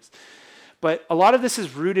teachings. But a lot of this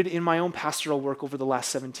is rooted in my own pastoral work over the last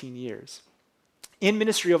 17 years. In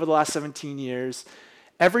ministry over the last 17 years,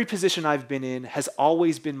 every position I've been in has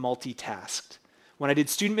always been multitasked. When I did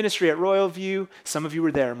student ministry at Royal View, some of you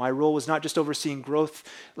were there. My role was not just overseeing growth,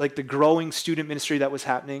 like the growing student ministry that was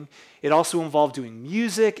happening. It also involved doing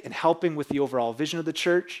music and helping with the overall vision of the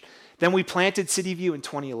church. Then we planted City View in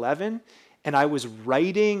 2011, and I was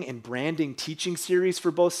writing and branding teaching series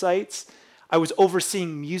for both sites. I was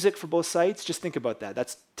overseeing music for both sites. Just think about that.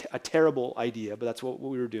 That's a terrible idea, but that's what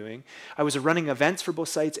we were doing. I was running events for both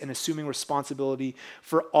sites and assuming responsibility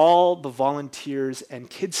for all the volunteers and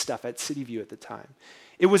kids stuff at City View at the time.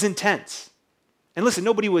 It was intense. And listen,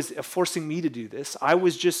 nobody was forcing me to do this. I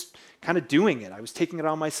was just kind of doing it. I was taking it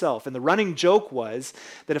on myself. And the running joke was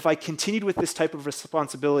that if I continued with this type of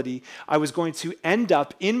responsibility, I was going to end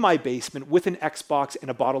up in my basement with an Xbox and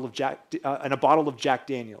a bottle of Jack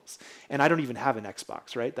Daniels. And I don't even have an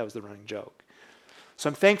Xbox, right? That was the running joke. So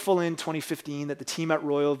I'm thankful in 2015 that the team at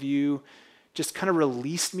Royal View just kind of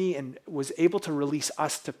released me and was able to release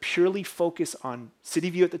us to purely focus on City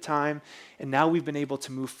View at the time. And now we've been able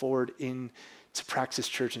to move forward into Praxis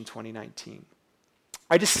Church in 2019.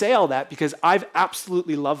 I just say all that because I've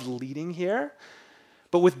absolutely loved leading here,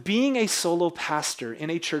 but with being a solo pastor in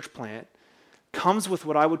a church plant comes with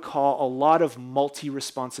what I would call a lot of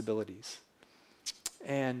multi-responsibilities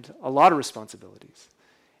and a lot of responsibilities.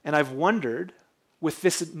 And I've wondered, with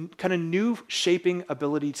this kind of new shaping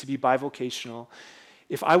ability to be bivocational,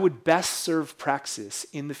 if I would best serve Praxis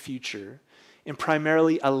in the future in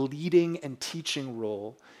primarily a leading and teaching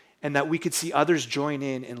role, and that we could see others join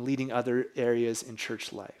in leading other areas in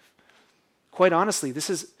church life. Quite honestly, this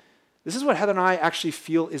is what Heather and I actually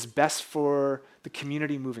feel is best for the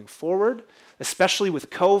community moving forward, especially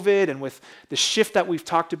with COVID and with the shift that we've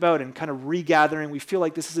talked about and kind of regathering. We feel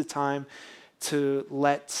like this is a time to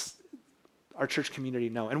let our church community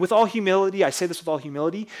know. And with all humility, I say this with all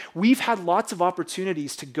humility, we've had lots of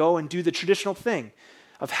opportunities to go and do the traditional thing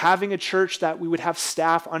of having a church that we would have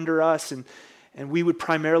staff under us and we would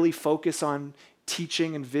primarily focus on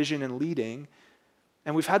teaching and vision and leading.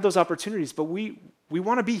 And we've had those opportunities, but we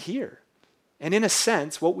want to be here. And in a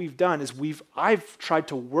sense, what we've done is I've tried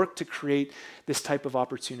to work to create this type of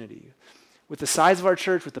opportunity. With the size of our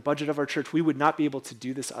church, with the budget of our church, we would not be able to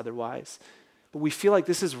do this otherwise. But we feel like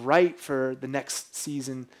this is right for the next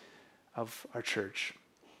season of our church.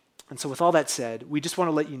 And so with all that said, we just want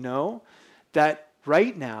to let you know that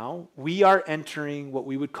right now, we are entering what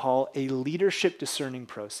we would call a leadership discerning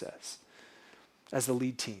process as the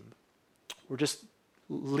lead team. We're just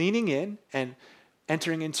leaning in and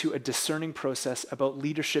entering into a discerning process about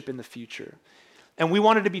leadership in the future. And we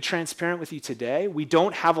wanted to be transparent with you today. We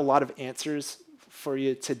don't have a lot of answers for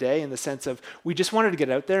you today in the sense of we just wanted to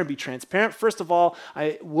get out there and be transparent. First of all,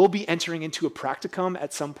 I will be entering into a practicum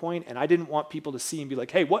at some point, and I didn't want people to see and be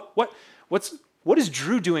like, hey, what is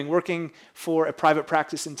Drew doing working for a private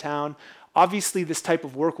practice in town? Obviously, this type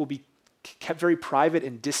of work will be kept very private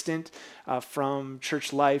and distant from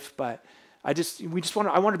church life, but I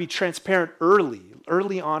want to be transparent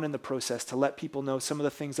early on in the process to let people know some of the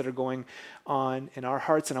things that are going on in our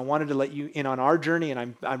hearts, and I wanted to let you in on our journey,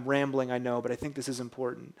 and I'm rambling, I know, but I think this is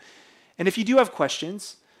important. And if you do have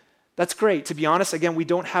questions, that's great. To be honest, again, we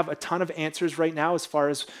don't have a ton of answers right now as far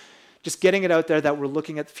as just getting it out there that we're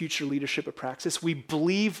looking at future leadership at Praxis. We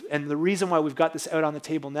believe, and the reason why we've got this out on the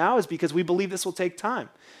table now is because we believe this will take time.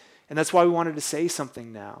 And that's why we wanted to say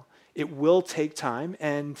something now. It will take time,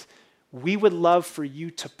 and we would love for you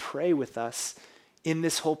to pray with us in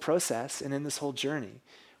this whole process and in this whole journey.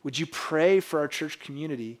 Would you pray for our church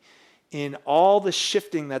community in all the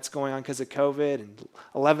shifting that's going on because of COVID and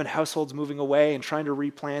 11 households moving away and trying to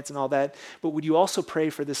replant and all that? But would you also pray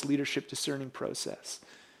for this leadership discerning process?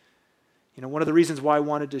 You know, one of the reasons why I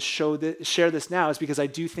wanted to share this now is because I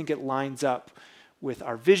do think it lines up with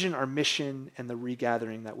our vision, our mission, and the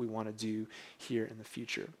regathering that we want to do here in the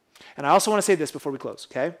future. And I also want to say this before we close,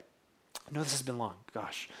 okay? I know this has been long,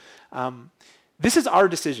 gosh. This is our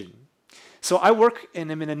decision. So I work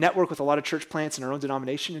and I'm in a network with a lot of church plants in our own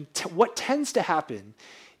denomination. And what tends to happen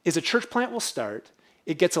is a church plant will start.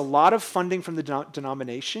 It gets a lot of funding from the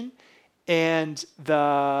denomination, and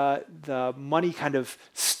the money kind of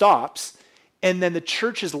stops. And then the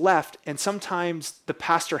church is left, and sometimes the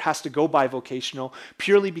pastor has to go bivocational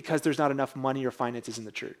purely because there's not enough money or finances in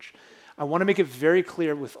the church. I want to make it very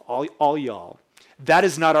clear with all y'all, that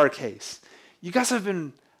is not our case. You guys have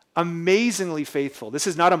been amazingly faithful. This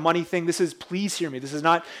is not a money thing. This is, please hear me, this is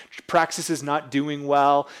not, Praxis is not doing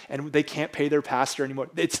well and they can't pay their pastor anymore.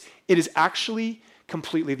 It is actually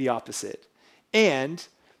completely the opposite. And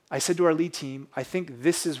I said to our lead team, I think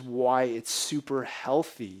this is why it's super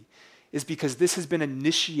healthy, is because this has been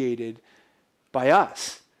initiated by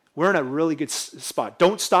us. We're in a really good spot.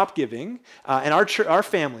 Don't stop giving. And our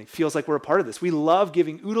family feels like we're a part of this. We love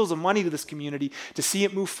giving oodles of money to this community to see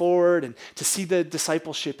it move forward and to see the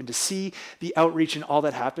discipleship and to see the outreach and all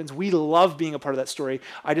that happens. We love being a part of that story.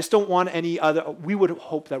 I just don't want any other, we would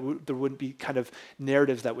hope that there wouldn't be kind of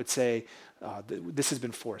narratives that would say, this has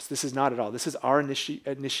been forced. This is not at all. This is our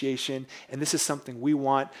initiation, and this is something we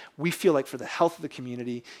want. We feel like for the health of the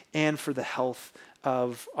community and for the health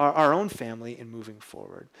of our own family in moving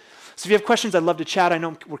forward. So if you have questions, I'd love to chat. I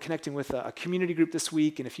know we're connecting with a community group this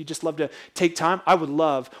week, and if you just love to take time, I would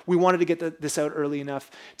love, we wanted to get this out early enough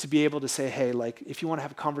to be able to say, hey, like if you want to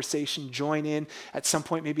have a conversation, join in at some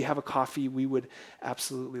point, maybe have a coffee. We would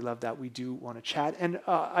absolutely love that. We do want to chat. And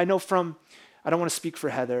I know I don't want to speak for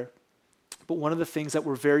Heather, but one of the things that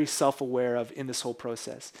we're very self-aware of in this whole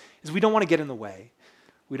process is we don't want to get in the way.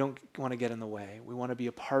 We don't want to get in the way. We want to be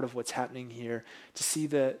a part of what's happening here to see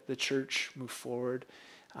the church move forward.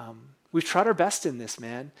 We've tried our best in this,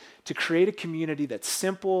 man, to create a community that's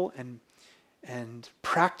simple and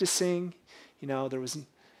practicing. There was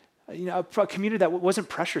a community that wasn't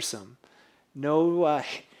pressuresome. No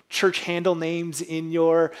church handle names in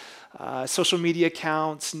your social media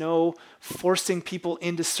accounts, no forcing people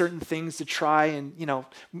into certain things to try and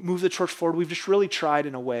move the church forward. We've just really tried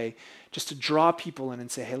in a way just to draw people in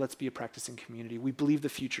and say, hey, let's be a practicing community. We believe the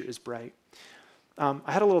future is bright.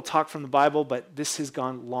 I had a little talk from the Bible, but this has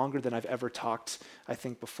gone longer than I've ever talked, I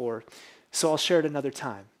think, before. So I'll share it another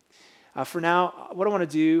time. For now, what I want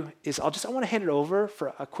to do is I want to hand it over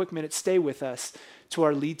for a quick minute. Stay with us to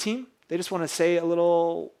our lead team. They just want to say a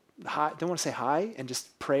little hi. They want to say hi and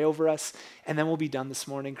just pray over us, and then we'll be done this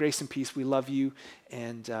morning. Grace and peace. We love you,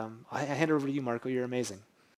 and I hand it over to you, Marco. You're amazing.